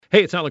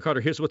Hey, it's Alan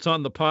Carter. Here's what's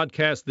on the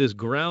podcast this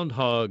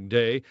Groundhog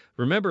Day.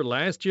 Remember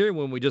last year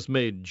when we just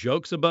made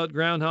jokes about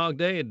Groundhog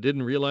Day and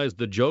didn't realize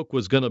the joke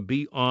was going to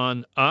be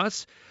on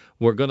us?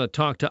 We're going to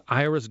talk to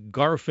Iris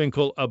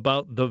Garfinkel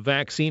about the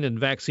vaccine and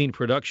vaccine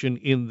production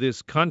in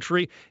this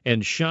country,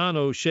 and Sean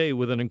O'Shea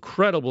with an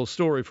incredible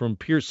story from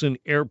Pearson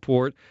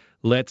Airport.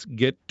 Let's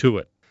get to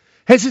it.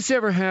 Has this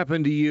ever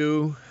happened to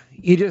you?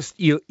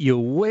 You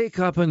wake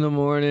up in the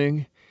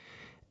morning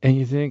and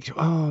you think,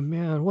 oh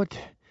man, what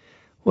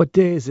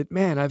day is it?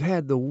 Man, I've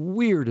had the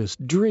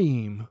weirdest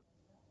dream.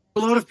 A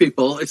lot of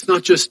people, it's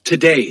not just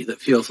today that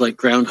feels like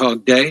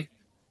Groundhog Day.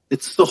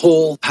 It's the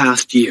whole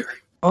past year.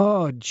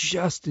 Oh,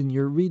 Justin,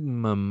 you're reading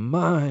my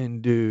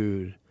mind,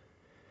 dude.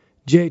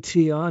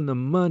 JT, on the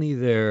money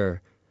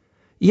there.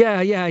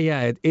 Yeah.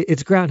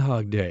 It's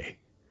Groundhog Day.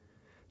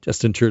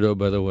 Justin Trudeau,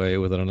 by the way,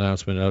 with an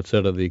announcement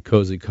outside of the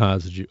cozy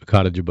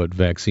cottage about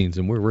vaccines,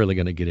 and we're really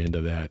going to get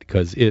into that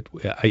because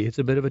it's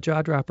a bit of a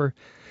jaw dropper.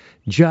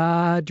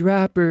 Jaw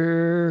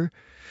dropper.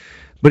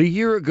 But a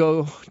year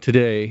ago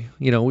today,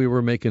 we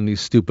were making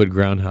these stupid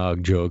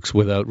groundhog jokes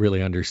without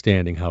really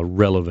understanding how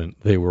relevant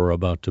they were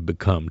about to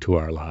become to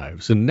our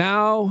lives. And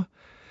now,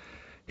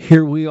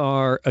 here we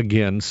are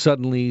again.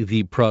 Suddenly,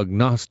 the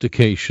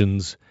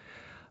prognostications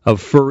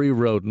of furry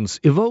rodents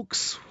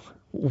evokes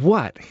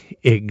what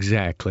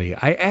exactly?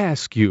 I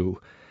ask you,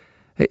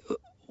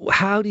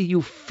 how do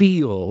you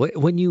feel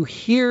when you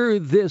hear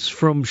this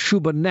from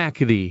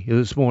Shubenacadie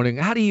this morning?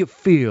 How do you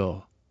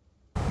feel?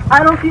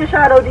 I don't see a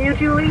shadow. Do you,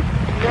 Julie?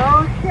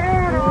 No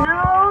shadow.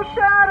 No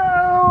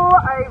shadow.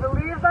 I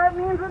believe that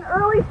means an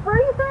early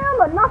spring,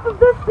 Sam. Enough of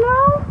this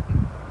snow.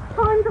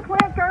 Time to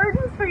plant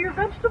gardens for your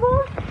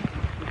vegetables.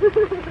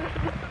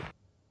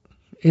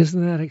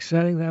 Isn't that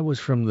exciting? That was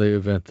from the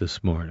event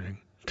this morning.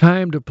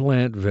 Time to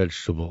plant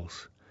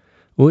vegetables.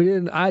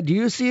 Do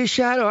you see a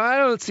shadow? I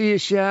don't see a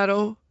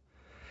shadow.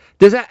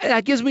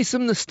 That gives me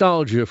some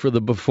nostalgia for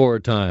the before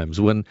times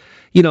when,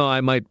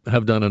 I might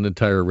have done an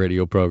entire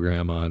radio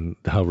program on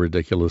how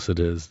ridiculous it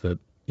is that,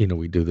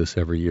 we do this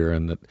every year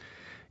and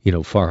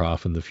that, far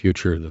off in the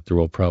future that there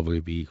will probably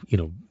be,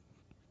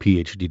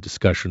 PhD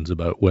discussions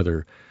about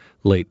whether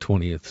late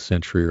 20th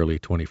century, early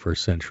 21st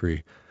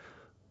century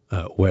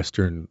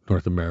Western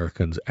North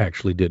Americans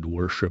actually did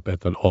worship at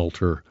the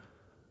altar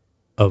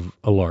of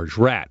a large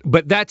rat.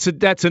 But that's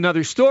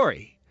another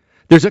story.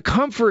 There's a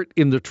comfort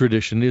in the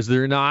tradition, is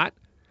there not?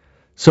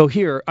 So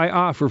here, I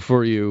offer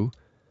for you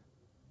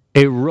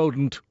a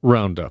rodent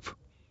roundup.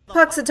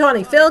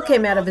 Punxsutawney Phil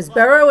came out of his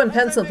burrow in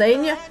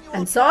Pennsylvania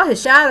and saw his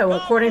shadow,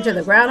 according to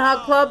the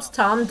Groundhog Club's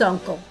Tom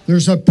Dunkel.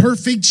 There's a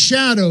perfect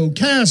shadow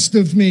cast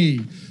of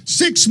me.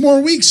 6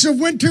 more weeks of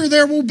winter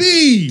there will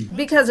be.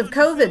 Because of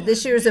COVID,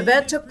 this year's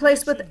event took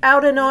place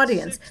without an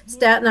audience.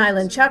 Staten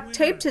Island Chuck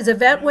taped his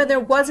event when there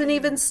wasn't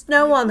even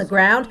snow on the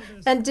ground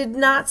and did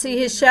not see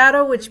his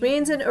shadow, which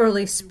means an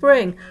early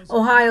spring.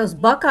 Ohio's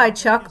Buckeye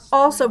Chuck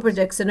also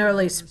predicts an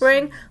early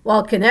spring,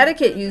 while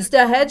Connecticut used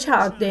a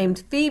hedgehog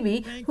named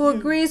Phoebe, who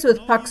agrees with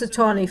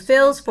Punxsutawney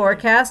Phil's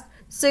forecast,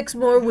 6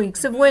 more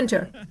weeks of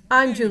winter.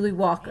 I'm Julie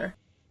Walker.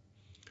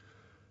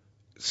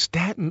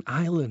 Staten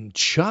Island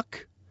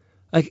Chuck?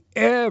 Like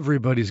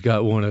everybody's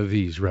got one of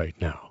these right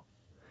now.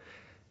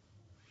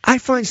 I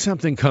find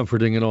something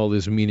comforting in all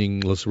this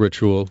meaningless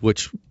ritual,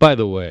 which, by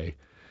the way,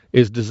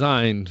 is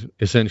designed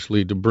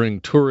essentially to bring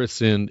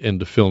tourists in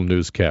and to film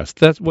newscasts.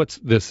 That's what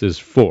this is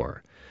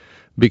for.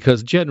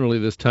 Because generally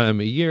this time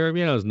of year,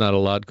 there's not a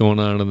lot going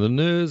on in the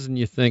news, and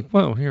you think,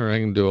 well, here, I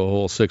can do a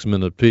whole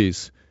 6-minute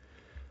piece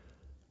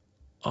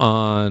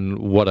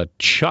on what a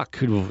chuck.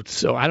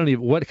 So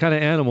what kind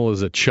of animal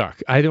is a chuck?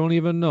 I don't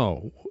even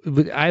know.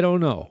 I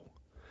don't know.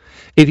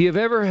 If you've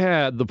ever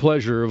had the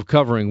pleasure of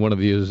covering one of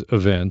these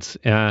events,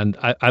 and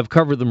I've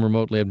covered them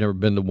remotely, I've never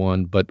been to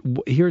one, but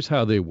here's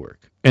how they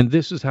work. And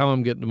this is how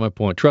I'm getting to my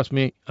point. Trust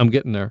me, I'm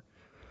getting there.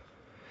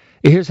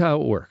 Here's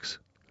how it works.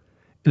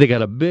 They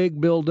got a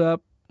big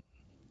build-up,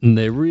 and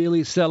they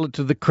really sell it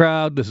to the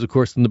crowd. This is, of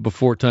course, in the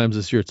before times.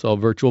 This year it's all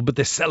virtual, but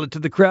they sell it to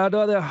the crowd.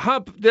 Oh,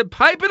 they're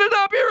piping it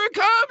up. Here it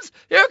comes.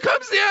 Here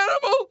comes the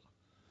animal.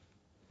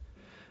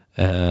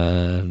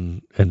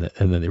 And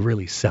then they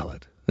really sell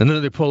it. And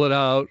then they pull it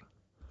out.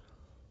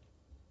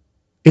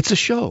 It's a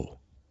show,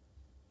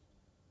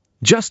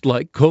 just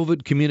like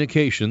COVID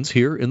communications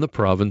here in the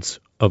province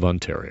of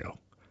Ontario.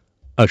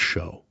 A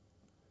show.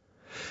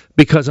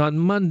 Because on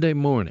Monday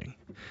morning,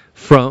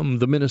 from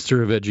the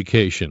Minister of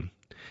Education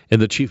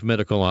and the Chief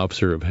Medical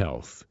Officer of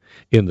Health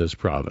in this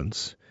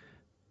province,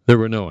 there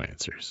were no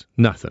answers.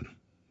 Nothing.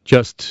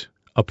 Just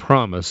a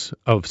promise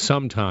of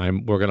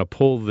sometime we're going to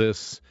pull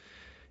this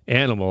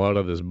animal out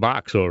of this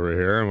box over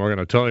here and we're going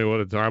to tell you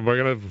what it's time.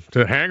 We're going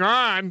to hang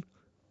on.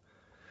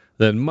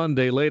 Then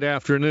Monday, late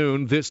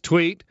afternoon, this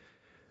tweet.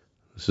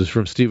 This is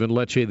from Stephen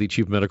Lecce, the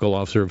Chief Medical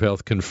Officer of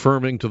Health,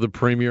 confirming to the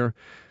Premier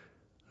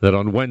that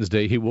on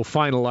Wednesday he will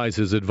finalize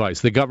his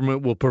advice. The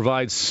government will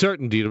provide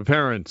certainty to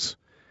parents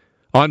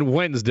on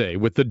Wednesday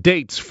with the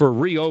dates for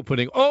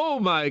reopening. Oh,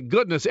 my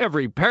goodness,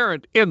 every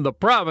parent in the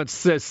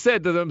province has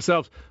said to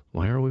themselves,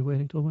 why are we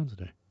waiting till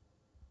Wednesday?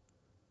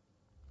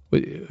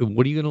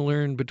 What are you going to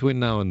learn between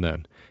now and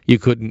then? You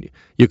couldn't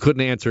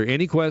answer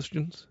any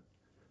questions.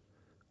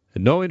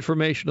 And no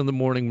information in the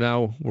morning.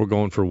 Now we're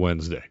going for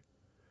Wednesday.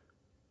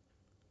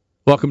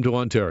 Welcome to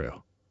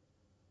Ontario.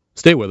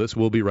 Stay with us.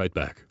 We'll be right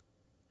back.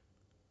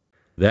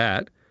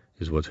 That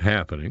is what's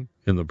happening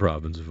in the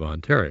province of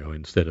Ontario.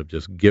 Instead of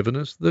just giving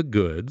us the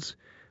goods,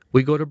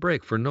 we go to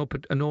break for no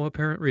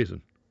apparent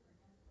reason.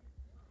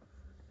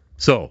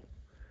 So,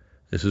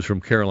 this is from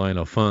Caroline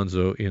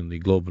Alfonso in the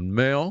Globe and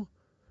Mail.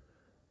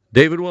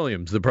 David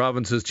Williams, the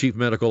province's chief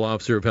medical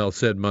officer of health,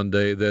 said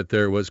Monday that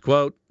there was,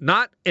 quote,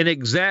 not an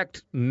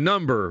exact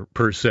number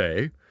per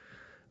se,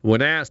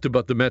 when asked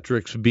about the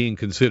metrics being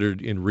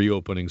considered in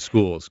reopening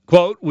schools.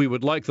 Quote, we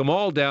would like them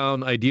all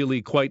down,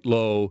 ideally quite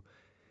low,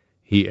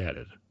 he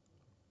added.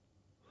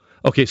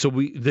 Okay, so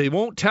they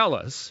won't tell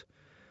us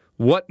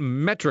what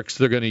metrics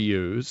they're going to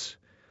use.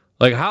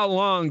 Like, how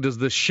long does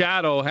the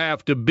shadow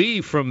have to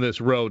be from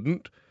this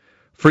rodent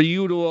for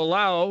you to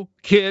allow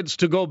kids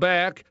to go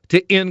back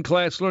to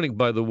in-class learning?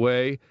 By the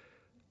way,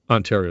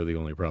 Ontario, the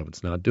only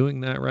province not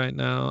doing that right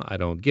now. I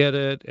don't get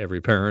it.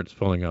 Every parent's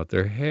pulling out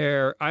their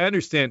hair. I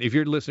understand if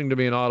you're listening to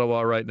me in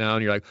Ottawa right now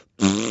and you're like,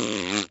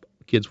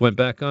 kids went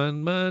back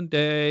on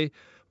Monday.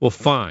 Well,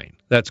 fine.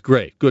 That's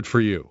great. Good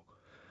for you.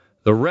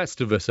 The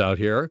rest of us out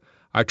here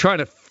are trying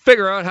to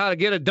figure out how to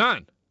get it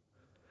done.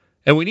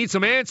 And we need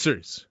some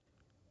answers.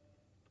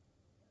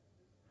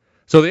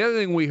 So the other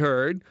thing we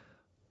heard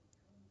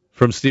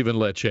from Stephen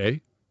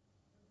Lecce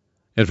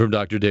and from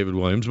Dr. David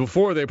Williams,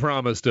 before they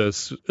promised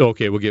us,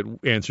 okay, we'll get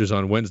answers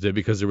on Wednesday,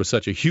 because there was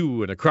such a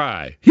hue and a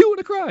cry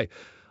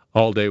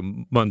all day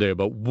Monday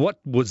about what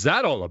was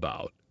that all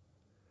about.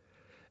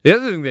 The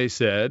other thing they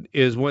said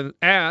is, when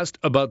asked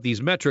about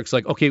these metrics,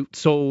 like, okay,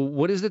 so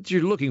what is it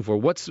you're looking for?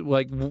 What's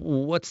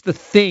the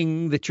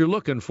thing that you're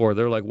looking for?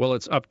 They're like, well,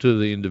 it's up to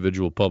the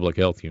individual public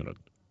health unit.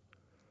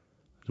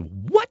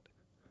 What?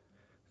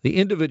 The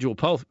individual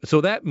public.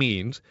 So that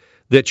means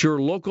that your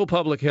local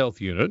public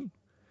health unit,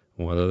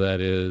 whether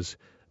that is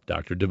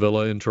Dr.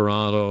 Davila in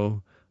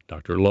Toronto,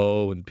 Dr.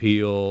 Lowe in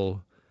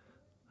Peel,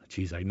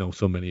 geez, I know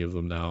so many of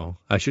them now.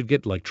 I should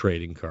get like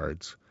trading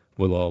cards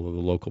with all of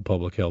the local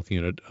public health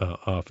unit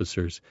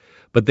officers.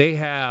 But they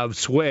have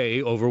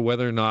sway over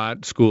whether or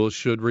not schools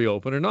should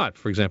reopen or not.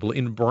 For example,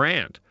 in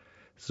Brant,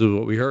 so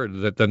what we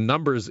heard, that the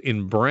numbers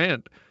in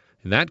Brant,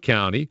 in that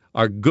county,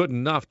 are good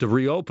enough to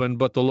reopen,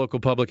 but the local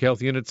public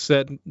health unit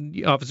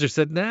officer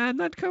said, nah, I'm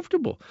not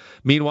comfortable.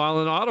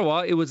 Meanwhile, in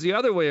Ottawa, it was the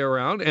other way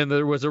around, and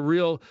there was a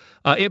real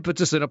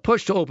impetus and a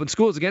push to open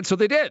schools again, so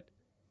they did.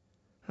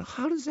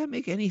 How does that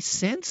make any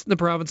sense in the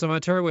province of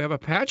Ontario? We have a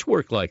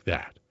patchwork like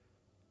that.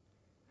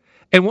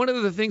 And one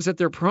of the things that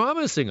they're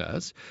promising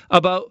us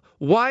about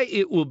why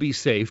it will be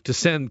safe to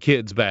send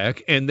kids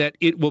back, and that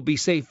it will be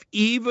safe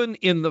even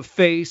in the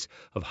face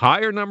of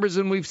higher numbers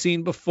than we've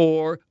seen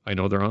before. I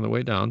know they're on the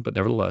way down, but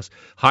nevertheless,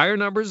 higher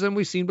numbers than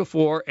we've seen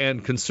before,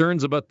 and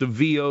concerns about the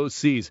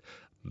VOCs.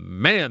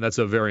 Man, that's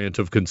a variant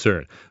of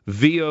concern.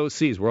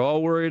 VOCs. We're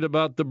all worried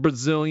about the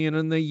Brazilian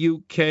and the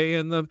UK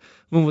and the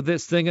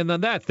this thing and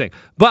then that thing.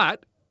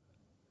 But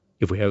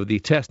if we have the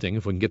testing,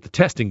 if we can get the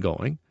testing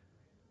going,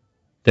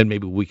 then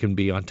maybe we can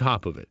be on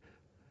top of it.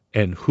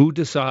 And who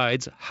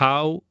decides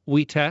how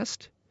we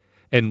test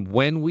and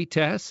when we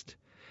test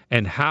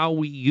and how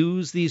we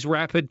use these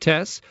rapid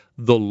tests?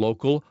 The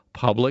local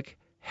public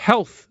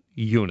health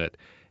unit.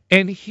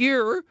 And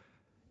here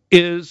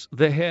is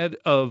the head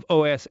of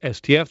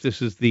OSSTF.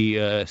 This is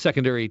the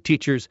Secondary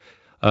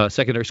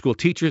School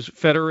Teachers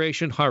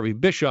Federation, Harvey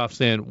Bischoff,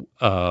 saying,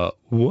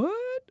 what?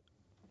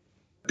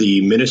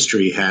 The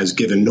ministry has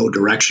given no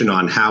direction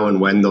on how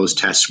and when those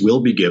tests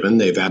will be given.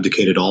 They've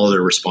abdicated all of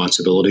their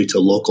responsibility to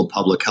local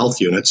public health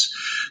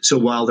units. So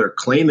while they're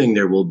claiming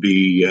there will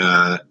be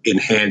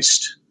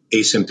enhanced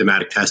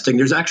asymptomatic testing,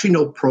 there's actually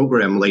no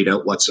program laid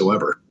out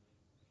whatsoever.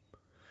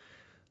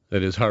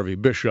 That is Harvey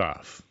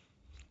Bischoff.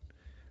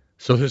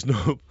 So there's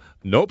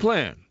no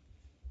plan.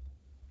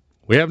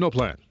 We have no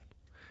plan.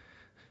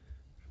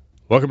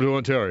 Welcome to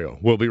Ontario.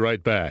 We'll be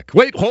right back.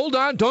 Wait, hold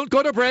on. Don't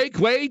go to break.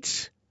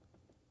 Wait.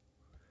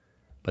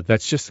 But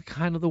that's just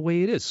kind of the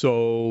way it is.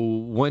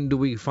 So when do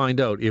we find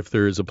out if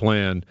there is a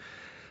plan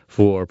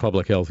for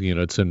public health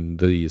units and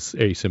these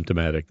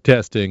asymptomatic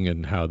testing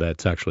and how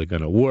that's actually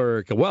going to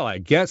work? Well, I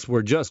guess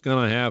we're just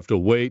going to have to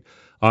wait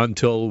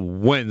until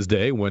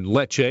Wednesday, when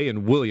Lecce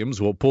and Williams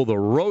will pull the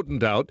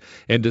rodent out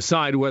and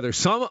decide whether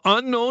some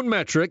unknown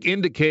metric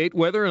indicate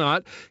whether or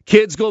not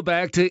kids go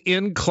back to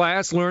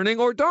in-class learning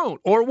or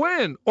don't, or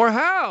when, or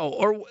how,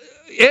 or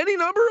any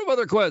number of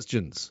other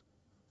questions.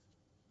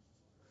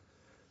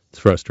 It's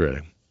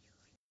frustrating.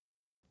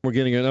 We're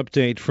getting an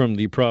update from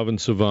the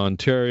province of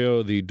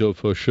Ontario. The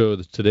Dofo Show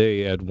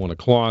today at 1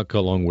 o'clock,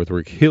 along with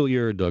Rick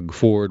Hillier. Doug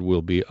Ford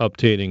will be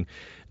updating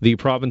the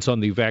province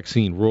on the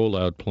vaccine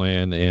rollout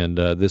plan. And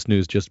this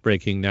news just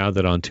breaking now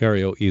that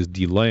Ontario is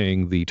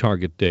delaying the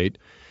target date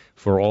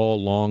for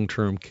all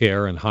long-term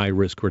care and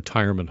high-risk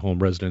retirement home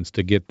residents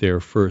to get their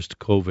first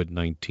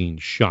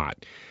COVID-19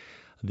 shot.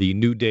 The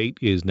new date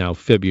is now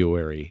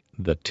February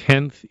the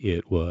 10th.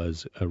 It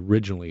was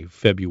originally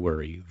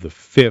February the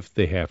 5th.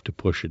 They have to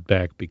push it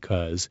back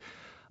because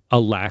a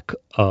lack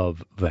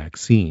of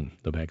vaccine.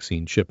 The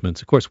vaccine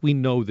shipments, of course, we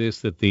know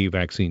this, that the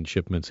vaccine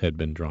shipments had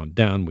been drawn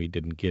down. We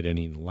didn't get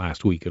any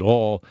last week at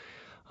all.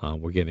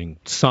 We're getting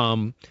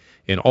some.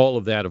 And all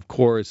of that, of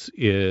course,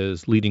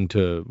 is leading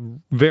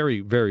to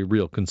very, very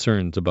real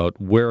concerns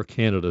about where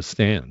Canada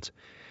stands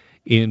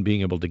in being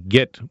able to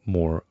get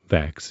more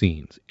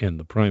vaccines. And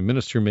the Prime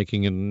Minister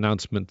making an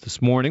announcement this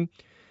morning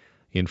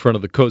in front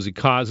of the Cozy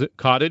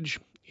Cottage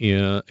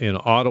in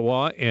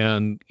Ottawa,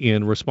 and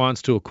in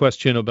response to a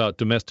question about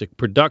domestic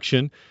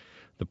production,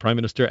 the Prime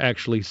Minister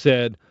actually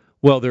said,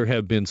 well, there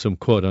have been some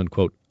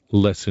quote-unquote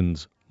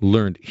lessons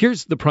learned.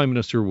 Here's the Prime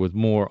Minister with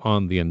more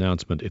on the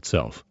announcement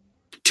itself.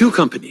 Two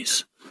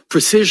companies,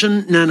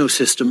 Precision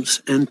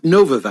Nanosystems and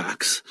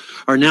Novavax,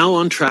 are now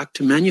on track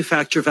to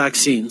manufacture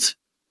vaccines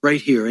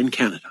right here in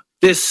Canada.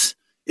 This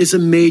is a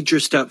major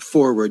step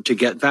forward to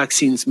get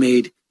vaccines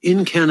made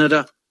in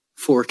Canada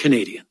for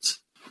Canadians.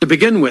 To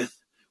begin with,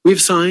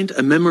 we've signed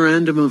a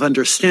memorandum of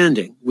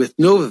understanding with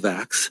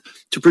Novavax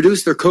to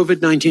produce their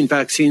COVID-19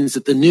 vaccines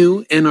at the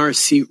new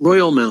NRC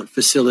Royalmount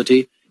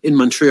facility in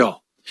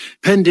Montreal.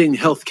 Pending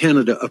Health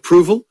Canada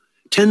approval,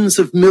 tens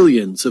of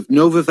millions of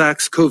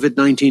Novavax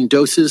COVID-19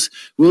 doses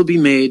will be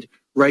made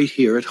right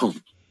here at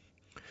home.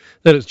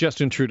 That is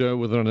Justin Trudeau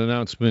with an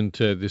announcement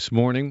this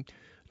morning,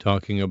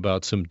 talking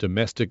about some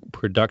domestic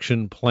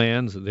production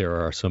plans.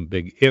 There are some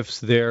big ifs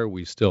there.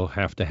 We still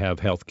have to have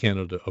Health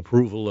Canada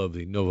approval of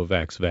the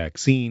Novavax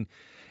vaccine,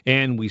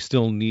 and we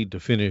still need to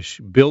finish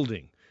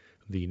building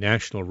the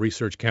National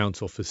Research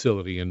Council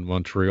facility in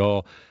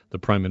Montreal. The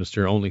Prime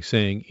Minister only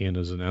saying in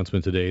his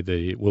announcement today that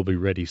it will be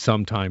ready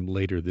sometime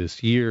later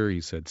this year.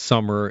 He said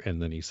summer,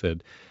 and then he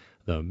said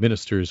the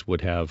ministers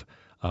would have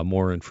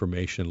more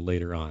information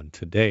later on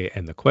today.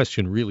 And the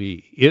question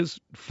really is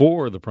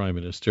for the Prime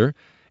Minister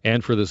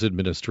and for this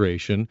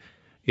administration,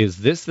 is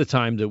this the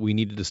time that we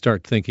needed to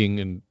start thinking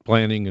and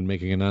planning and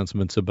making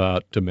announcements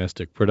about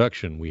domestic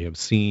production? We have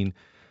seen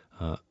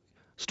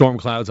storm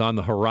clouds on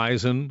the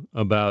horizon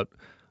about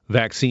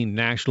vaccine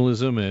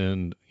nationalism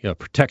and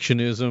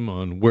protectionism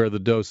on where the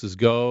doses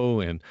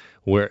go and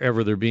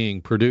wherever they're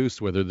being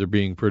produced, whether they're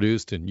being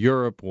produced in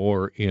Europe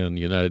or in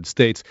the United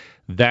States.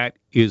 That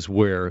is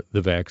where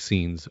the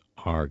vaccines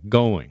are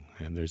going.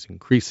 And there's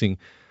increasing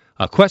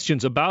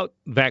questions about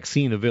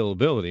vaccine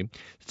availability.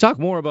 To talk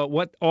more about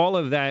what all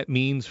of that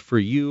means for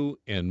you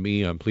and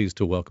me, I'm pleased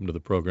to welcome to the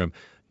program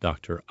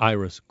Dr.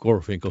 Iris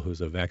Gorfinkel,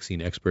 who's a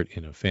vaccine expert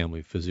and a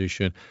family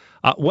physician.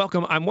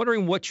 Welcome. I'm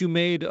wondering what you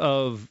made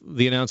of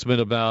the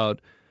announcement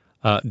about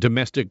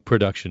domestic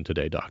production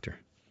today, Doctor.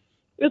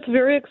 It's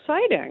very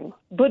exciting,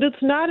 but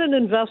it's not an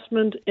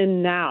investment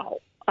in now.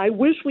 I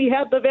wish we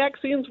had the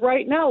vaccines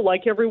right now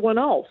like everyone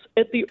else.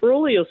 At the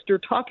earliest, you're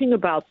talking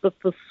about the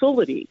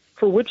facility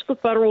for which the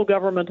federal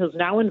government has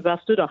now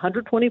invested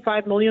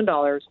 $125 million.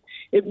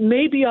 It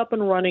may be up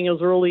and running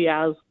as early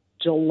as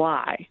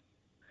July.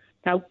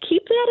 Now,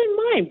 keep that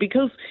in mind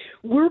because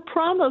we're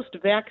promised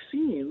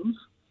vaccines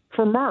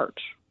for March,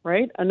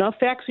 right? Enough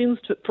vaccines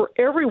for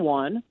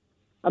everyone,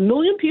 1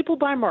 million people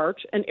by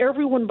March, and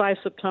everyone by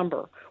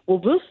September. Well,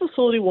 this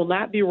facility will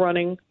not be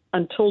running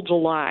until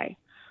July.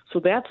 So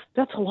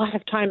that's a lot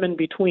of time in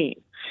between.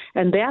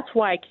 And that's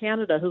why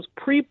Canada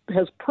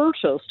has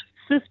purchased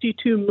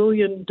 52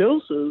 million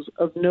doses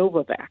of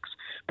Novavax.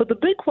 But the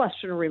big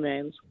question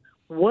remains,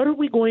 what are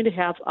we going to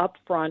have up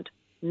front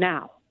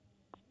now?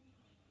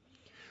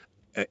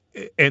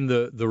 And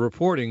the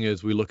reporting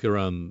as we look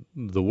around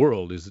the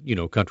world is,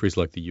 countries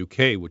like the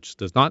UK, which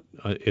does not,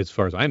 as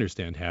far as I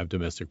understand, have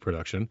domestic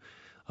production,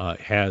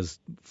 has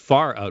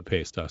far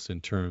outpaced us in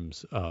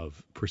terms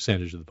of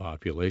percentage of the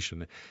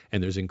population.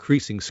 And there's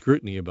increasing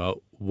scrutiny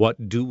about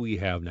what do we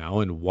have now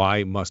and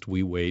why must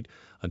we wait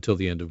until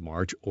the end of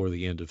March or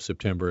the end of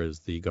September as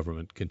the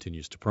government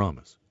continues to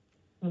promise.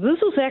 This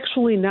is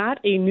actually not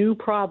a new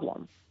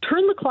problem.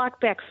 Turn the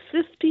clock back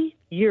 50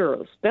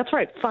 years. That's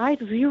right,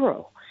 50.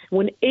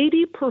 When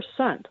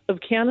 80% of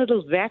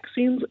Canada's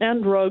vaccines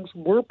and drugs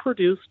were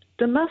produced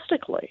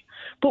domestically.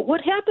 But what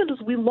happened is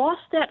we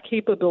lost that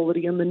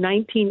capability in the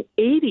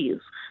 1980s.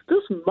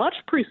 This much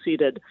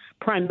preceded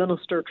Prime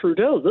Minister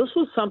Trudeau. This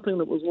was something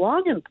that was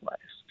long in place.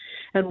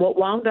 And what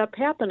wound up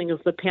happening is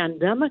the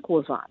pandemic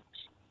was on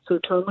us. So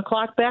turn the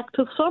clock back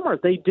to summer.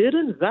 They did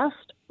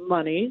invest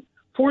money,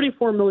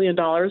 $44 million,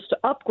 to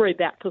upgrade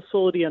that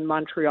facility in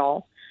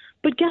Montreal.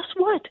 But guess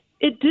what?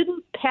 It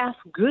didn't pass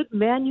good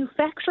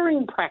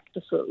manufacturing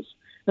practices.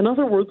 In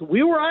other words,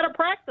 we were out of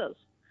practice.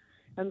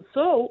 And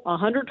so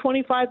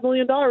 $125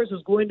 million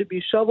is going to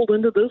be shoveled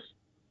into this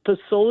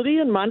facility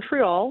in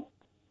Montreal,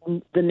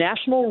 the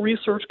National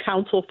Research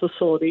Council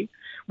facility,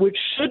 which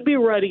should be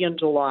ready in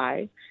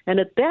July. And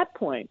at that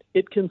point,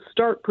 it can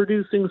start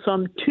producing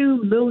some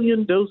 2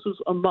 million doses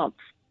a month.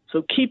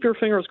 So keep your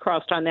fingers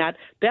crossed on that.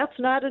 That's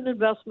not an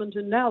investment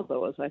in now,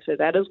 though, as I say.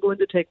 That is going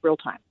to take real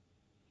time.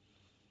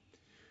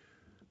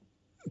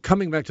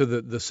 Coming back to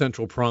the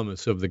central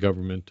promise of the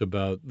government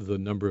about the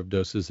number of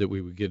doses that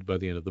we would get by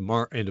the end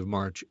of end of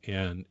March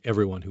and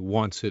everyone who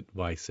wants it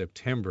by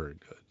September,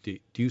 do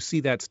you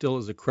see that still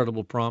as a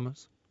credible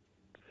promise?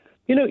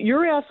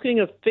 You're asking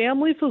a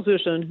family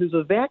physician who's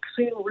a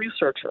vaccine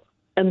researcher,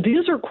 and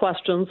these are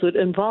questions that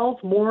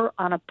involve more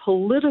on a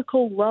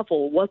political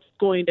level what's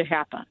going to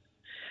happen.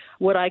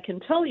 What I can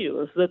tell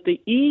you is that the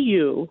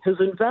EU has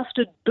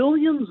invested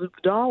billions of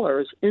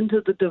dollars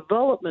into the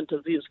development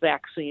of these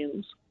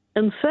vaccines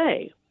and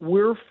say,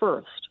 we're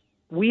first.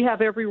 We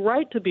have every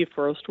right to be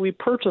first. We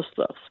purchased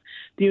this.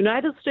 The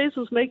United States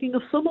is making a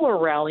similar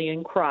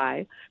rallying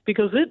cry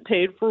because it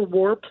paid for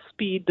warp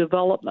speed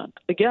development.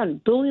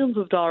 Again, billions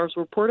of dollars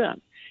were poured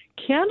in.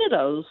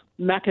 Canada's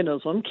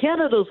mechanism,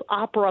 Canada's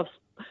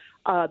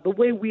the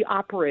way we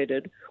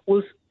operated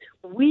was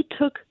we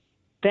took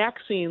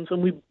vaccines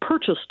and we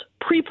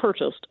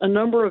pre-purchased a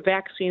number of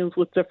vaccines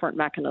with different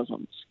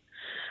mechanisms.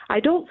 I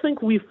don't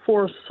think we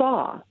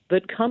foresaw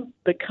that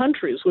the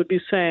countries would be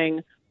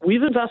saying,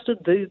 we've invested,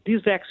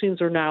 these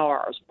vaccines are now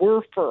ours,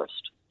 we're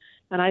first.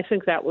 And I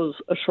think that was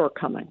a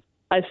shortcoming.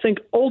 I think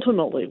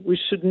ultimately we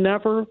should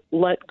never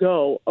let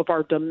go of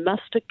our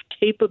domestic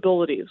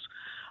capabilities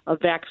of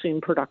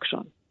vaccine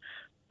production.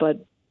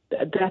 But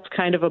that's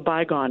kind of a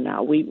bygone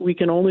now. We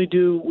can only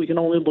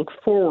look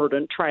forward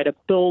and try to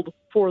build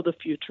for the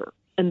future.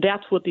 And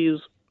that's what these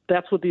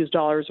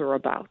dollars are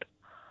about.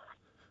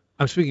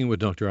 I'm speaking with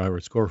Dr.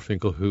 Iris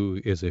Gorfinkel,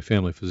 who is a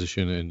family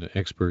physician and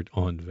expert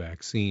on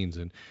vaccines.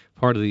 And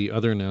part of the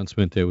other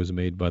announcement that was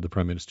made by the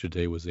Prime Minister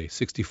today was a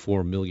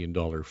 $64 million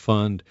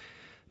fund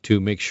to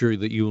make sure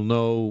that you'll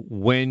know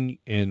when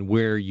and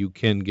where you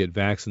can get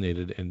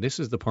vaccinated. And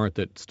this is the part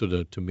that stood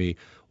out to me.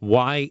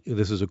 Why,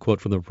 this is a quote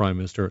from the Prime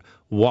Minister,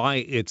 why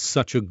it's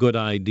such a good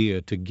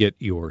idea to get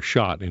your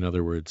shot. In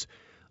other words,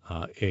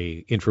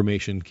 a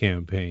information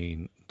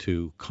campaign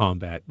to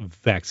combat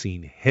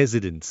vaccine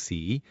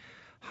hesitancy.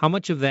 How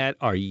much of that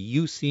are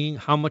you seeing?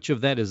 How much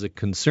of that is a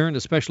concern,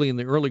 especially in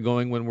the early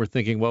going when we're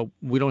thinking, well,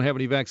 we don't have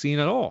any vaccine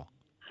at all?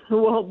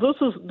 Well, this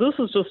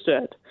is just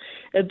it.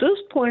 At this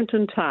point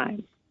in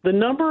time, the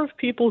number of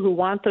people who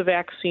want the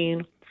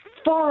vaccine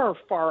far,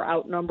 far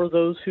outnumber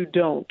those who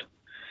don't.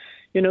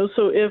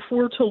 So if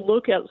we're to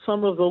look at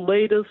some of the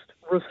latest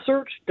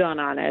research done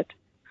on it,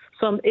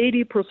 some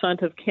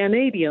 80% of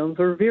Canadians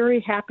are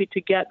very happy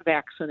to get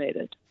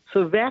vaccinated.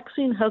 So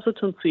vaccine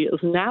hesitancy is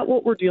not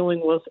what we're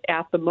dealing with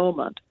at the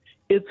moment.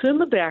 It's in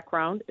the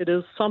background. It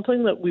is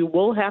something that we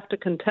will have to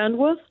contend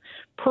with.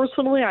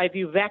 Personally, I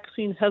view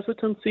vaccine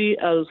hesitancy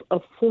as a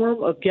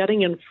form of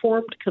getting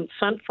informed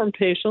consent from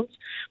patients.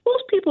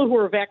 Most people who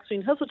are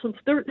vaccine hesitant,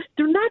 they're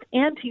not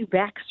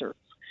anti-vaxxers.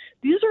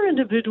 These are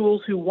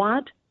individuals who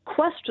want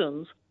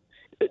questions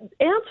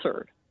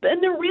answered.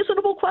 And they're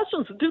reasonable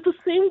questions. They're the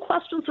same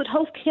questions that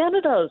Health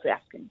Canada is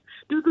asking.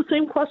 They're the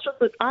same questions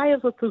that I, as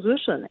a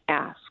physician,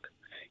 ask.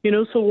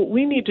 So what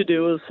we need to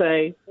do is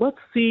say, let's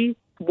see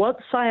what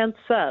science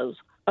says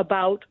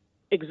about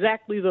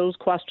exactly those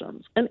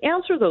questions and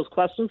answer those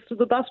questions to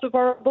the best of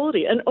our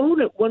ability and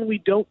own it when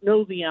we don't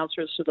know the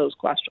answers to those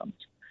questions.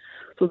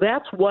 So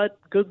that's what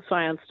good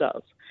science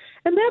does.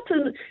 And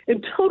that's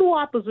in total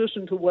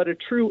opposition to what a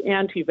true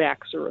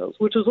anti-vaxxer is,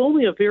 which is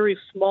only a very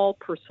small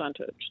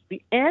percentage.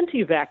 The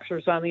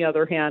anti-vaxxers, on the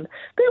other hand,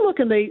 they look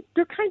and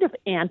they're kind of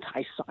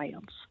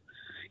anti-science.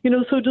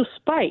 So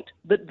despite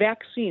that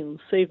vaccines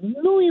save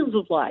millions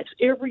of lives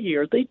every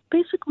year, they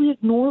basically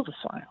ignore the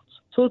science.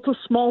 So it's a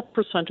small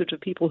percentage of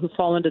people who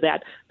fall into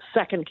that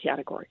second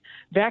category.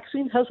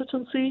 Vaccine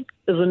hesitancy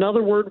is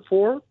another word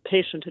for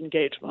patient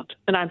engagement,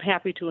 and I'm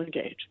happy to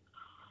engage.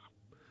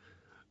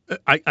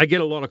 I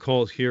get a lot of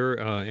calls here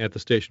at the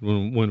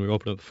station when we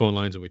open up the phone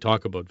lines and we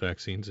talk about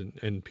vaccines,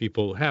 and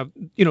people have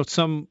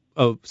some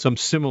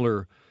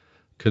similar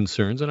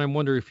concerns, and I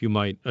wonder if you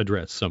might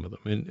address some of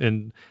them.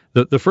 And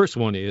the first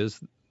one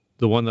is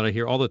the one that I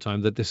hear all the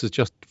time, that this is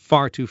just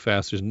far too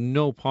fast. There's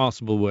no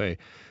possible way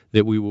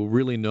that we will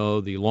really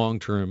know the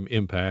long-term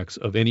impacts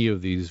of any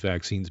of these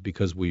vaccines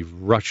because we've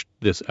rushed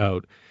this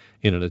out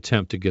in an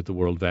attempt to get the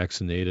world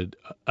vaccinated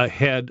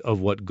ahead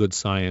of what good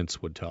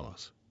science would tell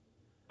us.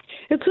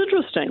 It's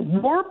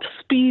interesting. Warp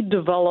speed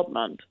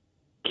development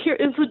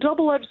is a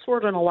double-edged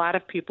sword in a lot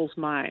of people's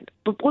mind.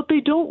 But what they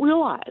don't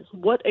realize,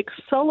 what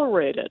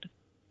accelerated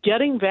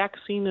getting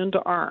vaccine into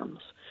arms,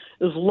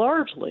 is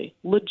largely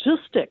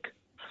logistic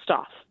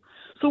stuff.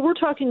 So we're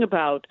talking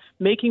about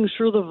making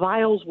sure the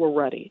vials were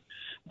ready,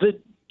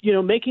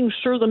 making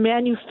sure the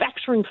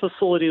manufacturing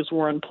facilities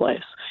were in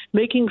place,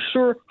 making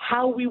sure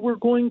how we were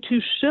going to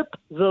ship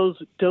those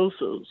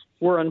doses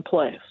were in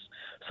place.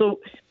 So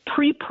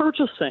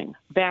pre-purchasing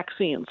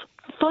vaccines,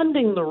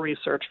 funding the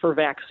research for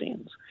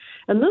vaccines.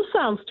 And this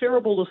sounds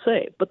terrible to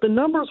say, but the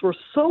numbers were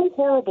so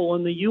horrible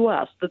in the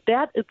U.S.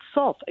 that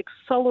itself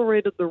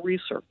accelerated the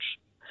research.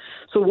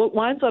 So what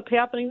winds up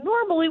happening,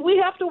 normally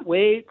we have to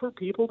wait for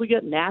people to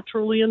get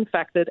naturally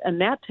infected, and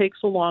that takes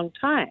a long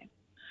time.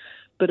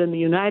 But in the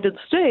United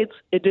States,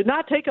 it did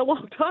not take a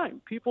long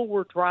time. People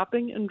were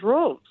dropping in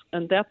droves.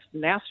 And that's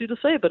nasty to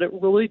say, but it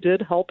really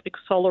did help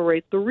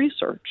accelerate the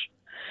research.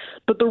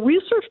 But the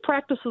research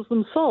practices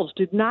themselves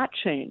did not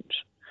change.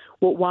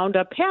 What wound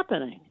up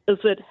happening is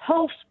that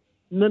health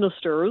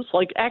ministers,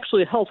 like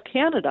actually Health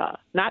Canada,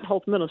 not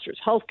health ministers,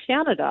 Health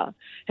Canada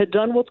had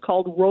done what's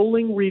called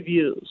rolling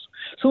reviews.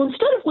 So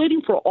instead of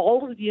waiting for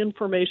all of the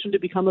information to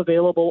become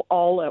available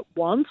all at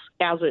once,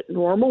 as it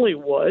normally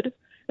would,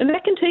 and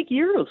that can take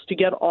years to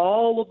get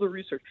all of the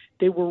research,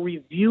 they were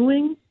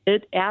reviewing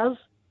it as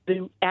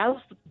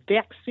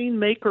vaccine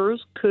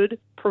makers could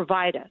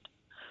provide it.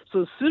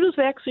 So as soon as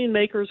vaccine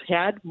makers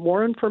had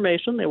more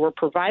information, they were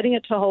providing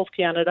it to Health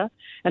Canada,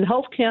 and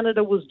Health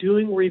Canada was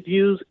doing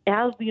reviews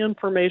as the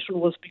information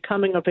was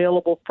becoming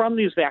available from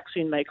these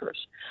vaccine makers.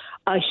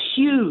 A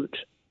huge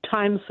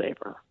time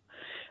saver.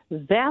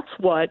 That's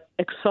what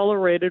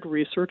accelerated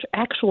research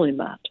actually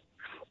meant.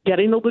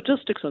 Getting the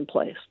logistics in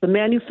place, the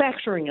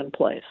manufacturing in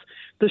place,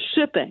 the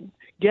shipping,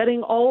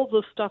 getting all of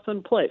the stuff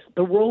in place,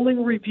 the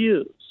rolling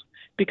reviews,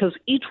 because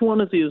each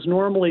one of these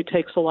normally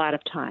takes a lot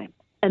of time.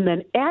 And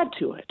then add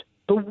to it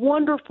the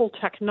wonderful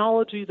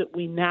technology that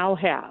we now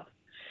have.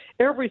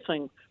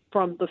 Everything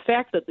from the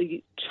fact that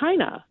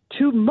China,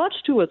 too much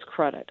to its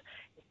credit,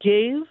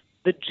 gave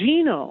the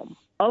genome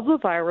of the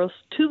virus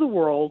to the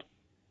world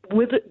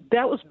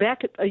that was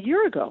back a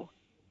year ago,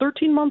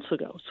 13 months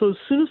ago. So as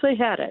soon as they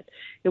had it,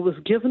 it was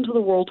given to the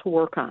world to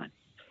work on.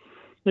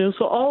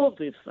 So all of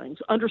these things,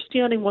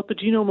 understanding what the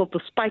genome of the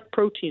spike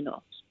protein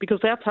is, because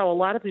that's how a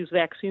lot of these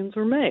vaccines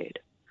are made.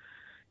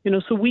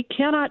 So we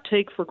cannot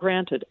take for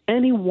granted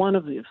any one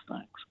of these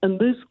things. And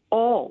these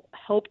all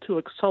help to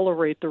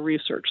accelerate the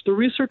research. The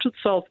research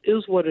itself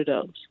is what it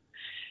is.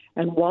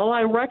 And while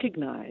I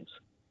recognize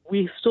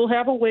we still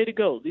have a way to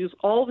go,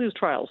 all these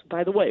trials,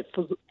 by the way,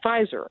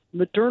 Pfizer,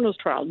 Moderna's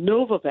trial,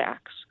 Novavax,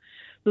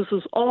 this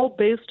is all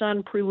based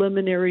on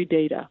preliminary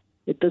data.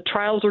 The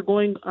trials are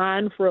going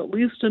on for at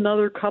least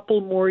another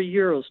couple more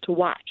years to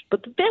watch.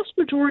 But the vast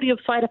majority of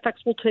side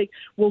effects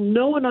we'll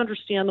know and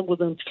understand them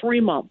within 3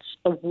 months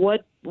of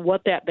what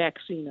that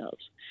vaccine is.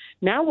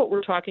 Now what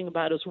we're talking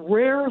about is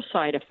rare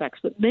side effects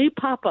that may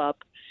pop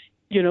up,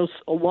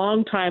 a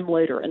long time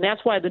later. And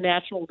that's why the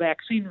National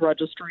Vaccine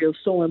Registry is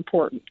so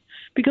important.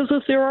 Because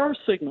if there are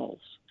signals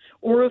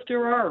or if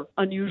there are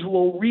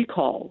unusual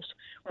recalls,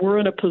 we're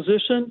in a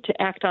position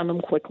to act on them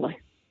quickly.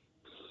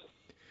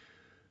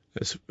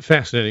 It's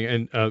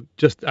fascinating, and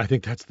I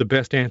think that's the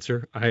best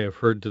answer I have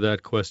heard to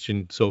that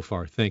question so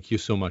far. Thank you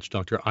so much,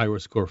 Dr.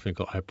 Iris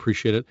Gorfinkel. I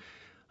appreciate it.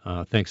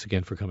 Thanks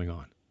again for coming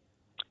on.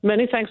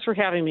 Many thanks for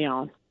having me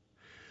on.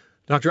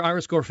 Dr.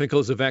 Iris Gorfinkel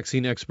is a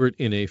vaccine expert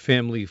and a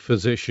family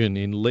physician,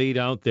 and laid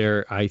out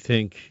there, I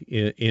think,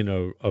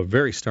 in a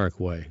very stark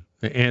way,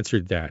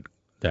 answered that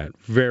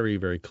very,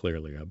 very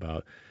clearly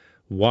about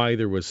why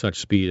there was such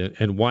speed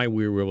and why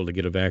we were able to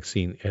get a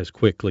vaccine as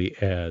quickly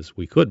as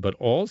we could, but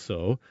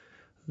also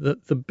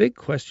the big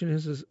question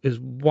is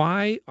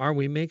why are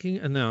we making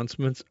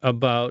announcements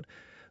about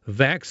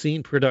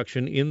vaccine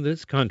production in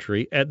this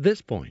country at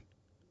this point?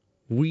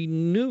 We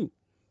knew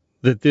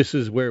that this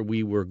is where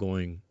we were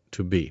going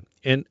to be.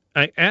 And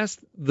I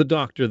asked the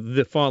doctor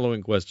the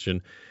following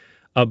question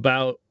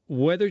about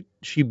whether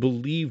she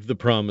believed the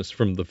promise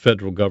from the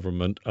federal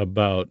government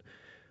about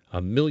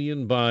 1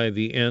 million by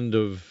the end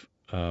of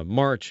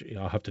March.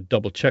 I'll have to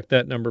double check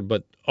that number,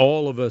 but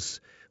all of us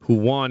who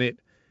want it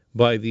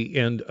by the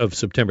end of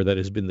September. That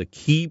has been the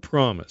key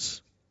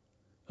promise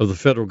of the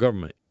federal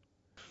government.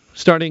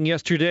 Starting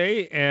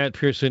yesterday at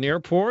Pearson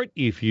Airport,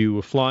 if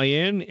you fly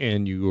in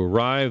and you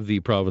arrive, the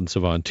province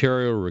of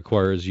Ontario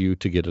requires you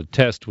to get a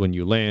test when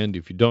you land.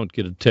 If you don't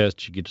get a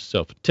test, you get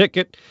yourself a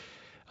ticket.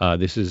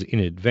 This is in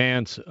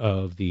advance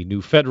of the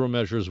new federal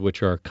measures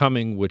which are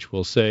coming, which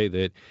will say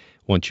that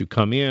once you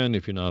come in,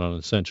 if you're not on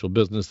essential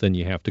business, then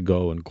you have to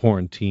go and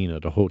quarantine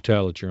at a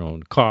hotel at your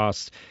own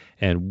cost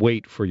and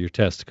wait for your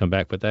test to come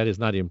back. But that is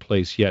not in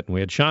place yet. And we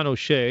had Sean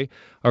O'Shea,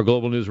 our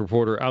global news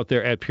reporter, out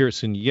there at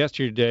Pearson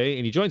yesterday,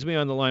 and he joins me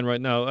on the line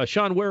right now.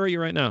 Sean, where are you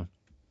right now?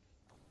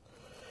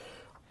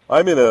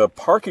 I'm in a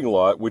parking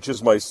lot, which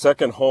is my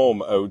second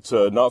home out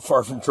not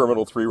far from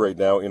Terminal 3 right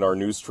now in our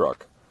news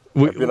truck.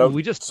 We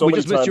just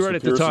missed you right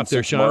at the top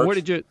there, Sean. Where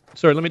did you?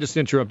 Sorry, let me just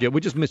interrupt you.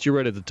 We just missed you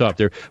right at the top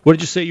there. What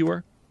did you say you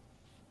were?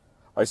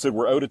 I said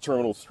we're out at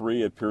Terminal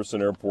 3 at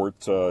Pearson Airport,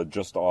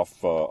 just off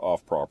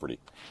property.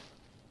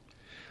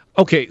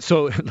 Okay,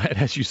 so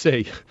as you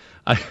say,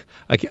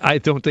 I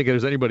don't think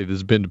there's anybody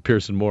that's been to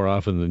Pearson more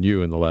often than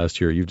you in the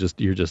last year. You're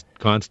just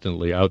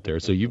constantly out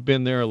there, so you've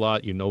been there a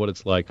lot. You know what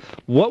it's like.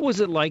 What was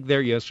it like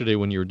there yesterday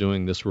when you were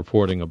doing this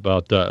reporting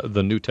about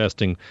the new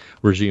testing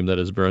regime that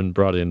has been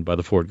brought in by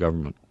the Ford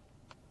government?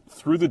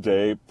 Through the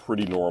day,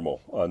 pretty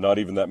normal. Not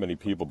even that many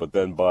people. But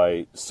then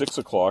by 6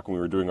 o'clock, when we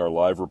were doing our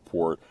live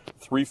report,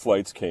 3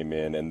 flights came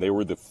in, and they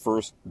were the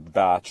first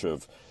batch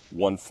of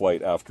one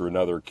flight after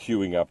another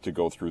queuing up to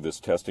go through this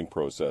testing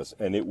process.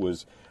 And it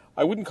was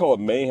I wouldn't call it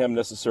mayhem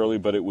necessarily,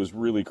 but it was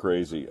really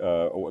crazy.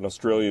 An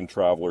Australian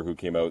traveler who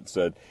came out and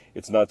said,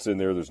 it's nuts in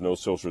there, there's no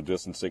social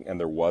distancing, and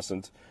there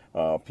wasn't.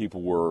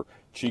 People were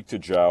cheek to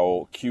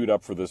jowl, queued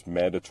up for this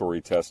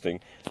mandatory testing.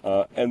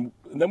 And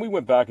then we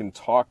went back and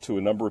talked to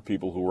a number of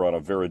people who were on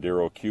a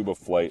Veradero Cuba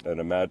flight, an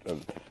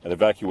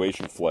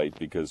evacuation flight,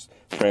 because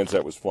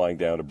Transat was flying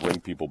down to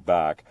bring people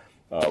back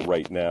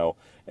right now,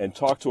 and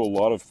talked to a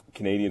lot of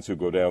Canadians who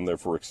go down there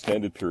for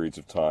extended periods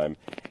of time.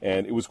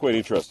 And it was quite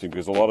interesting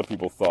because a lot of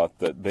people thought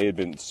that they had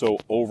been so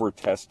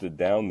over-tested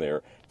down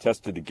there,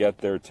 tested to get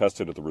there,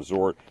 tested at the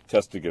resort,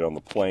 tested to get on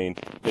the plane.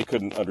 They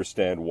couldn't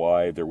understand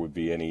why there would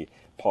be any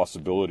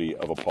possibility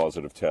of a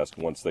positive test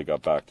once they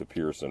got back to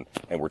Pearson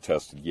and were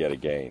tested yet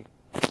again.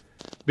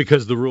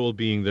 Because the rule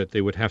being that they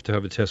would have to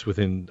have a test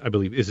within, I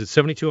believe, is it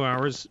 72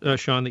 hours,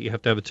 Sean, that you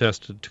have to have a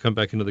test to come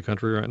back into the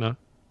country right now?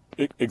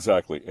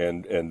 Exactly,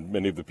 and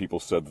many of the people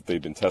said that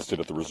they'd been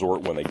tested at the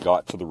resort when they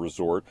got to the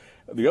resort.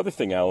 The other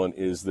thing, Alan,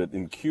 is that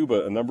in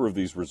Cuba, a number of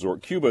these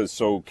resorts, Cuba is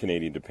so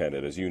Canadian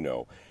dependent, as you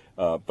know,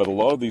 but a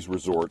lot of these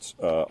resorts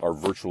are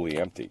virtually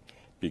empty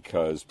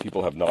because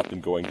people have not been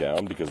going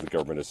down because the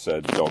government has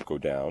said don't go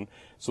down.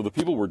 So the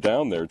people who were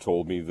down there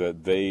told me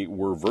that they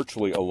were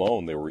virtually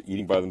alone. They were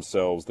eating by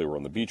themselves. They were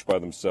on the beach by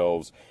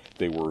themselves.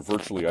 They were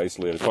virtually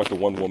isolated. I talked to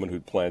one woman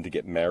who'd planned to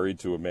get married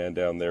to a man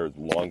down there,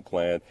 long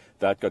plan.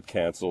 That got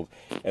canceled.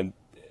 And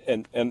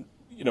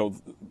you know,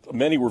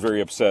 many were very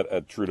upset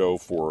at Trudeau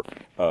for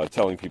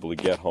telling people to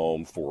get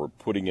home, for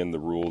putting in the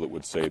rule that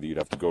would say that you'd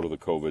have to go to the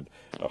COVID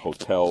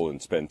hotel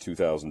and spend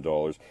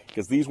 $2,000,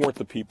 because these weren't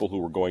the people who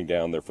were going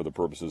down there for the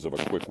purposes of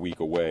a quick week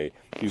away.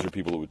 These are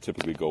people who would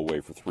typically go away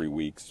for 3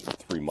 weeks or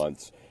 3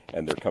 months,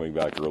 and they're coming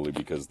back early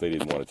because they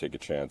didn't want to take a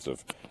chance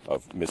of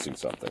missing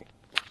something.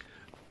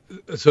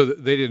 So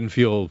they didn't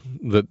feel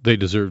that they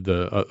deserved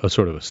a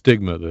sort of a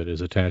stigma that is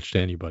attached to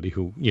anybody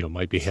who, you know,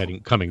 might be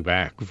coming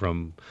back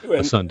from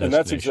a sun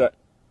destination.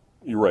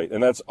 You're right,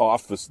 and that's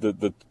off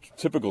the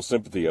typical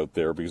sympathy out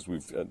there, because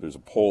there's a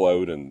poll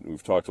out and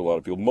we've talked to a lot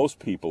of people. Most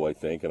people, I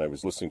think, and I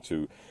was listening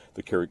to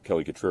the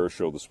Kelly Contreras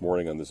show this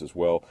morning on this as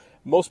well.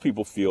 Most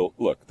people feel,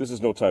 look, this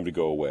is no time to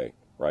go away,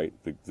 right?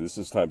 This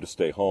is time to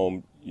stay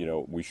home. You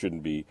know, we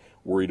shouldn't be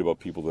worried about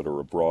people that are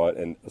abroad,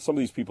 and some of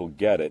these people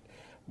get it.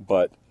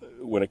 But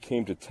when it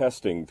came to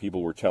testing,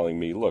 people were telling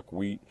me, look,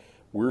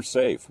 we're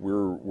safe.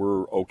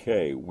 We're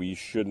okay. We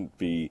shouldn't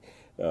be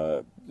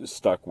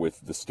stuck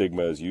with the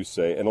stigma, as you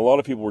say. And a lot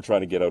of people were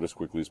trying to get out as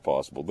quickly as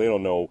possible. They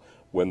don't know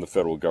when the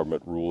federal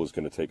government rule is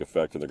going to take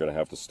effect, and they're going to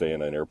have to stay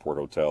in an airport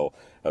hotel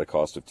at a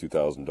cost of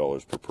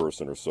 $2,000 per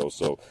person or so.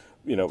 So,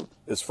 you know,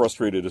 as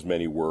frustrated as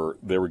many were,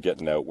 they were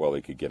getting out while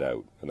they could get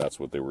out, and that's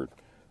what they were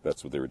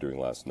doing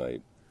last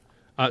night.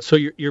 So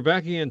you're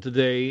back again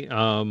today.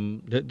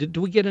 Did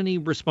we get any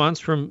response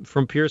from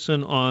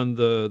Pearson on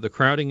the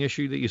crowding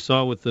issue that you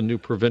saw with the new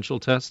provincial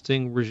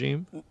testing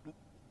regime?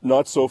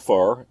 Not so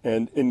far.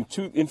 And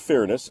in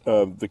fairness,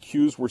 the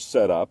queues were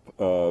set up,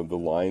 the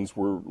lines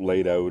were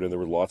laid out, and there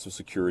were lots of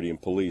security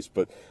and police.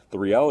 But the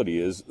reality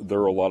is there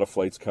are a lot of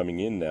flights coming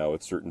in now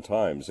at certain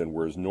times. And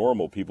whereas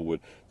normal people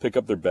would pick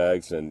up their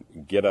bags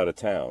and get out of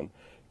town,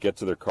 get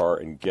to their car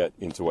and get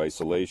into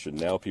isolation.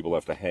 Now people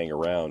have to hang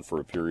around for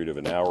a period of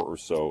an hour or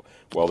so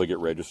while they get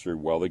registered,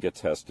 while they get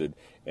tested,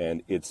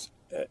 and it's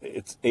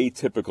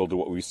atypical to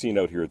what we've seen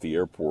out here at the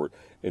airport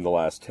in the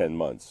last 10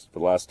 months. For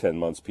the last 10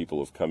 months, people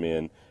have come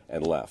in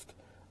and left.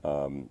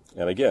 And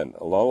again,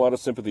 a lot of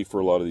sympathy for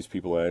a lot of these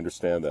people. I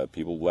understand that.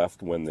 People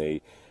left when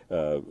they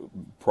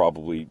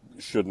probably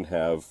shouldn't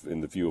have,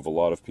 in the view of a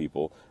lot of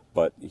people.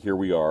 But here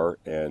we are,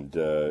 and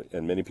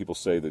many people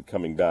say that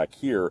coming back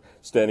here,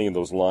 standing in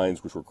those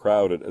lines which were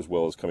crowded, as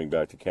well as coming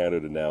back to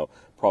Canada now,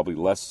 probably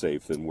less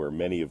safe than where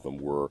many of them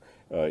were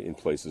in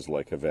places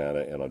like Havana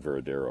and on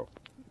Veradero.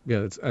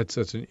 Yeah,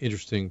 that's an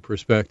interesting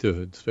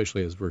perspective,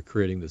 especially as we're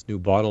creating this new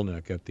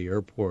bottleneck at the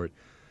airport.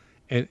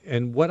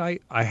 And what I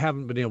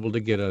haven't been able to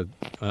get an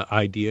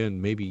idea,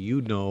 and maybe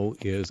you know,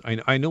 is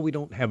I know we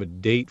don't have a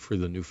date for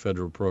the new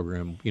federal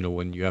program, you know,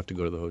 when you have to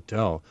go to the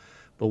hotel.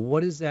 But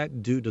what does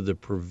that do to the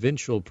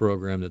provincial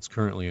program that's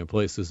currently in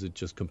place? Does it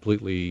just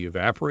completely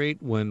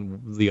evaporate when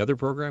the other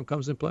program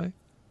comes in play?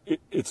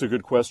 It's a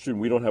good question.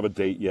 We don't have a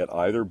date yet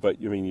either, but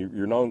I mean,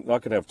 you're not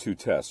going to have two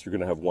tests. You're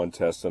going to have one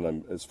test,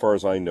 and as far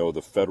as I know,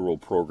 the federal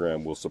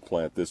program will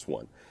supplant this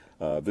one.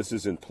 This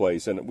is in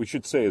place, and we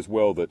should say as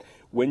well that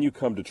when you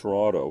come to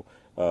Toronto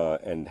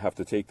and have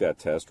to take that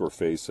test or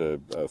face a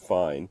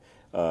fine,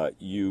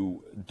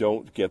 you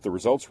don't get the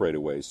results right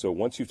away. So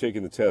once you've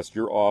taken the test,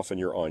 you're off and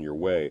you're on your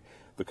way.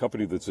 The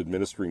company that's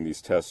administering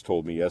these tests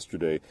told me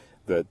yesterday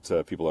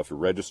that people have to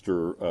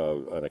register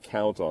an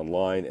account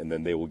online, and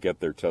then they will get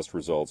their test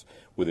results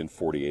within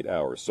 48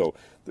 hours. So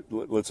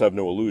let's have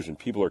no illusion.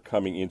 People are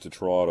coming into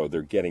Toronto.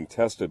 They're getting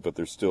tested, but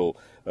they're still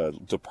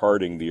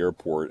departing the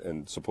airport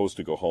and supposed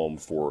to go home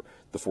for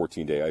the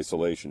 14-day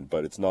isolation.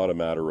 But it's not a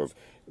matter of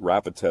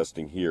rapid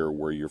testing here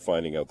where you're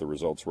finding out the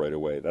results right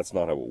away. That's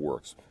not how it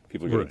works.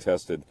 People are getting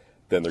tested,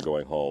 then they're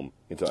going home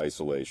into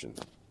isolation.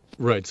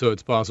 Right, so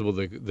it's possible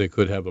they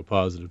could have a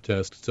positive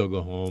test, still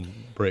go home,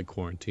 break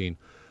quarantine.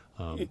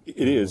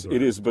 It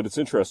is, but it's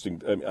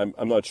interesting.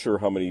 I'm not sure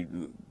how many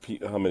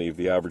of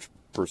the average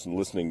person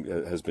listening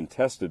has been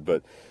tested,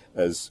 but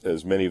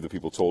as many of the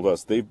people told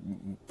us, they've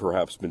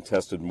perhaps been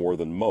tested more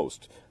than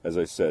most. As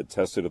I said,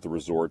 tested at the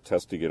resort,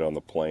 tested to get on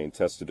the plane,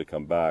 tested to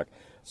come back.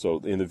 So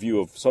in the view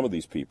of some of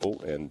these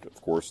people, and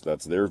of course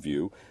that's their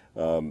view,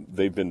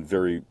 they've been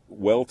very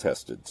well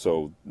tested.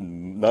 So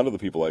none of the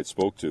people I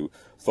spoke to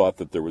thought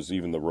that there was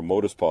even the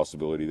remotest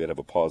possibility they'd have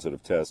a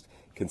positive test,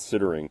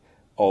 considering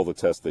all the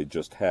tests they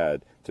just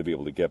had to be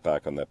able to get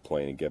back on that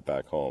plane and get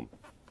back home.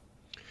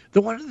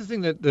 The one other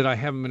thing that I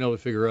haven't been able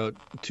to figure out,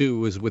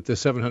 too, is with the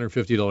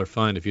 $750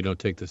 fine if you don't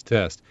take this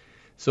test.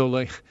 So,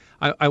 like,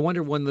 I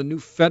wonder when the new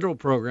federal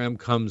program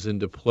comes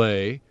into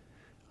play,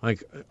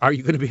 like, are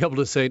you going to be able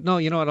to say, no,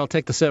 you know what, I'll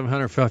take the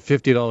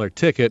 $750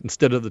 ticket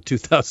instead of the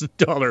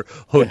 $2,000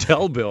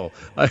 hotel bill?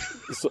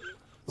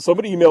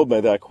 Somebody emailed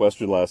me that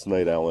question last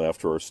night, Alan,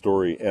 after our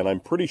story, and I'm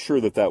pretty sure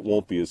that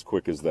won't be as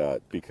quick as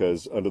that,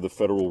 because under the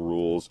federal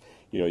rules,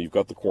 you've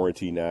got the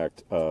Quarantine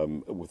Act.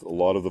 With a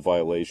lot of the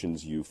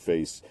violations, you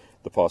face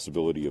the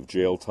possibility of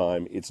jail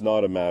time. It's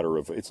not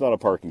a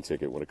parking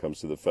ticket when it comes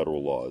to the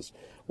federal laws.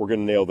 We're going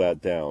to nail that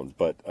down,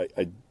 but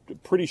I'm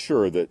pretty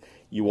sure that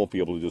you won't be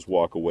able to just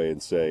walk away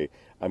and say,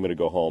 I'm going to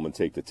go home and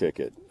take the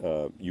ticket.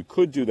 You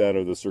could do that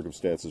under the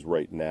circumstances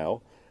right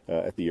now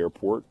at the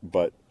airport,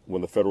 but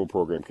when the federal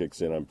program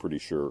kicks in, I'm pretty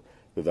sure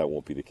that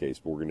won't be the case,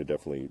 but we're going to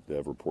definitely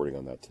have reporting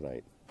on that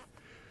tonight.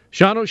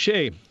 Sean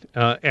O'Shea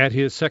at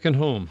his second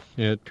home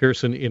at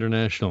Pearson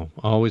International.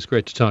 Always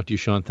great to talk to you,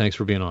 Sean. Thanks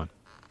for being on.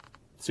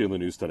 See you on the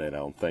news tonight,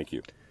 Alan. Thank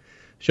you.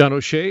 Sean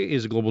O'Shea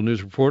is a Global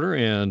News reporter,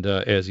 and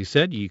as he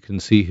said, you can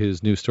see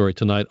his news story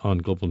tonight on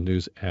Global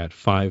News at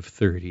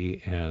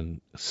 5:30 and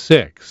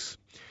 6.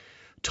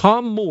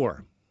 Tom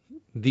Moore,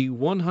 the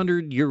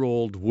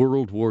 100-year-old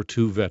World War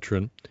II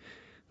veteran,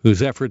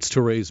 whose efforts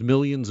to raise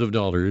millions of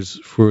dollars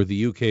for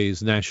the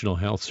UK's National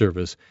Health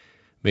Service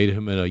made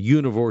him a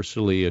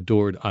universally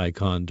adored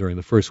icon during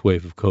the first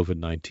wave of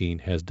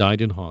COVID-19, has died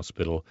in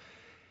hospital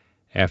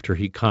after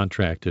he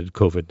contracted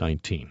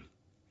COVID-19.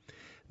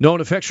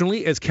 Known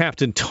affectionately as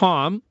Captain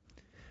Tom,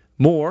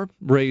 Moore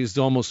raised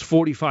almost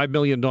 $45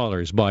 million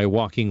by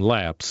walking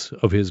laps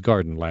of his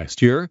garden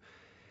last year.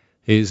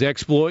 His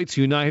exploits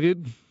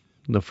united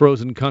the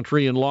frozen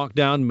country in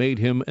lockdown made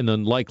him an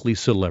unlikely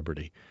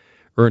celebrity,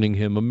 earning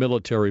him a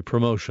military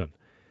promotion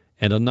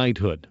and a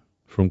knighthood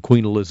from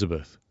Queen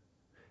Elizabeth,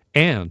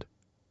 and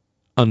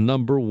a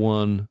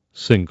 #1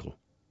 single.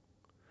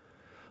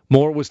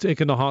 Moore was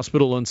taken to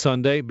hospital on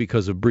Sunday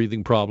because of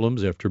breathing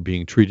problems after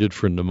being treated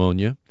for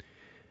pneumonia.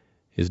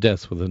 His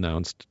death was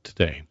announced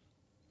today.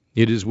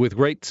 It is with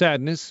great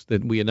sadness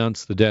that we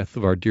announce the death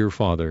of our dear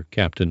father,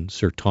 Captain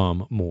Sir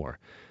Tom Moore,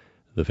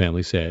 the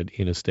family said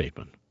in a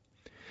statement.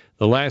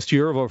 The last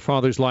year of our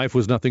father's life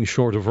was nothing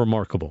short of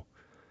remarkable.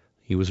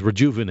 He was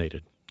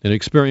rejuvenated and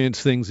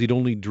experienced things he'd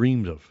only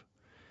dreamed of.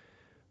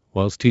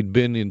 Whilst he'd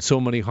been in so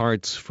many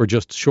hearts for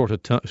just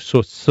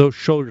so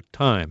short a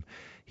time,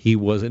 he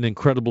was an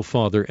incredible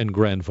father and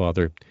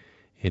grandfather,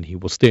 and he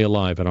will stay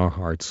alive in our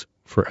hearts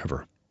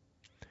forever.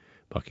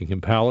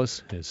 Buckingham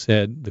Palace has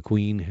said the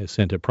Queen has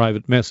sent a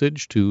private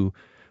message to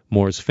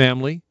Moore's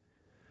family.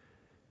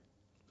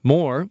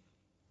 Moore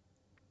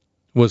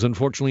was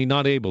unfortunately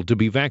not able to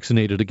be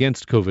vaccinated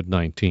against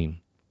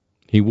COVID-19.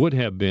 He would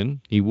have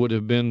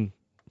been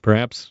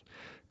perhaps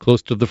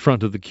close to the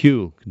front of the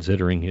queue,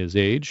 considering his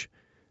age,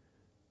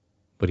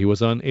 but he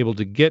was unable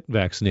to get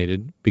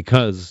vaccinated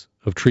because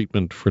of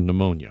treatment for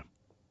pneumonia.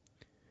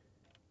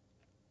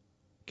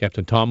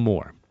 Captain Tom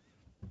Moore,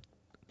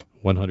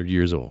 100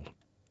 years old,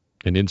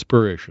 an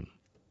inspiration.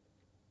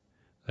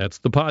 That's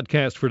the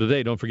podcast for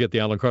today. Don't forget the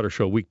Alan Carter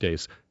Show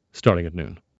weekdays starting at noon.